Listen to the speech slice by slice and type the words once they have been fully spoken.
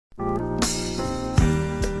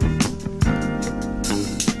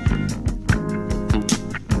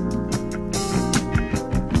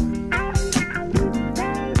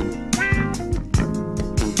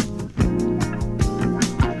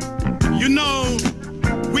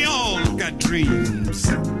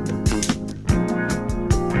dreams.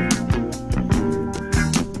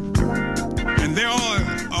 And there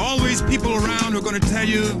are always people around who are going to tell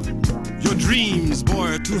you your dreams,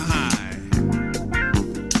 boy, are too high.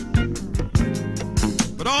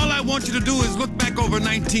 But all I want you to do is look back over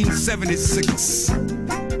 1976.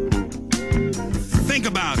 Think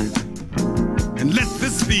about it, and let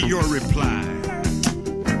this be your reply.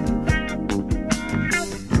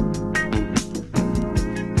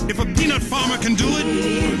 If a peanut farmer can do it,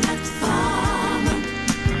 peanut farmer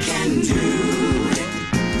can do it.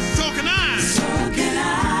 So can I. So can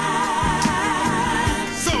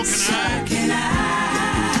I. So can So I. can I.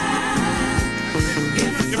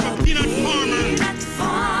 If a peanut farmer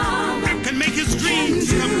can make his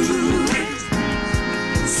dreams come true,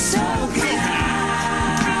 so can I.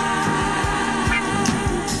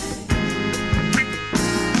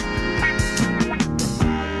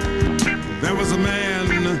 There was a man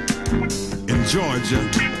in Georgia.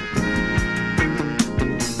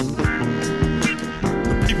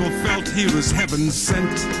 The people felt he was heaven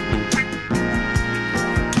sent.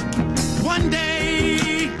 One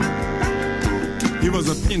day, he was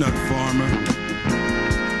a peanut farmer.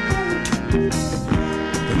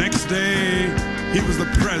 The next day, he was the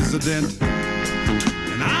president.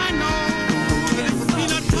 And I know that if a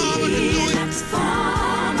peanut farmer can do it, Peanut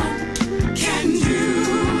farmer can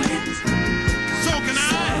do it. so can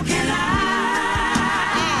I. So can I.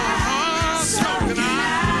 So can I.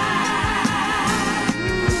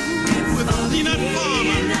 With a peanut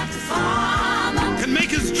Peanut farmer can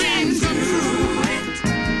make his dreams come true. do it.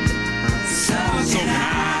 So So can can I.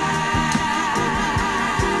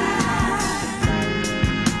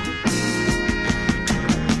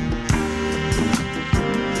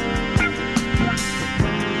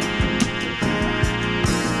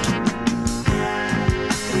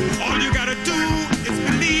 All you gotta do is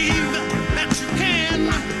believe that you can.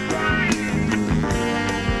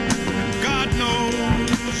 God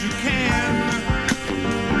knows you can.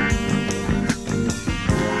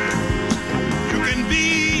 You can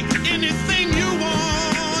be anything you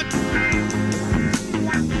want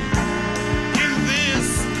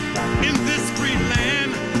in this free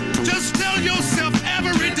land. Just tell yourself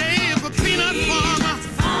every day, if a peanut farmer,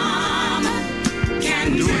 Farmer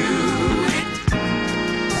can do it.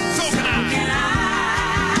 so can I.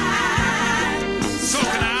 So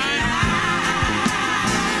can I.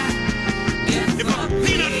 If a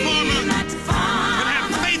peanut farmer can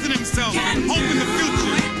have faith in himself, hope in the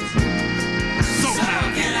future, so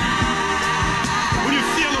can I. When you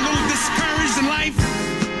feel a little discouraged in life,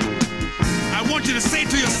 I want you to say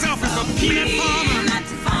to yourself, if a peanut farmer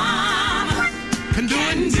can do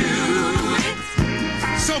it,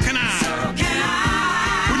 so can I.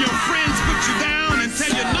 When your friends put you down and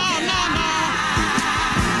tell you, no, no, no,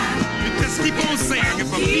 you just keep on saying,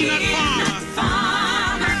 if a peanut farmer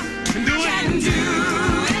can do it,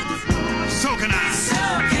 so can I.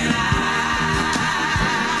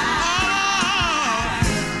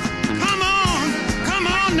 Oh, come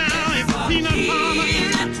on now, if a peanut farmer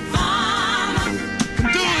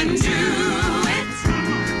can do it,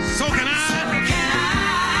 so can I.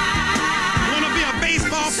 Want to be a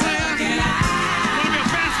baseball player? Want to be a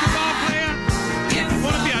basketball player?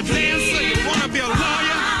 Want to be a dancer? You want to be a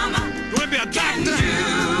lawyer? You want to be a doctor?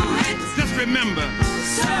 Just remember,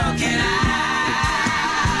 So can I.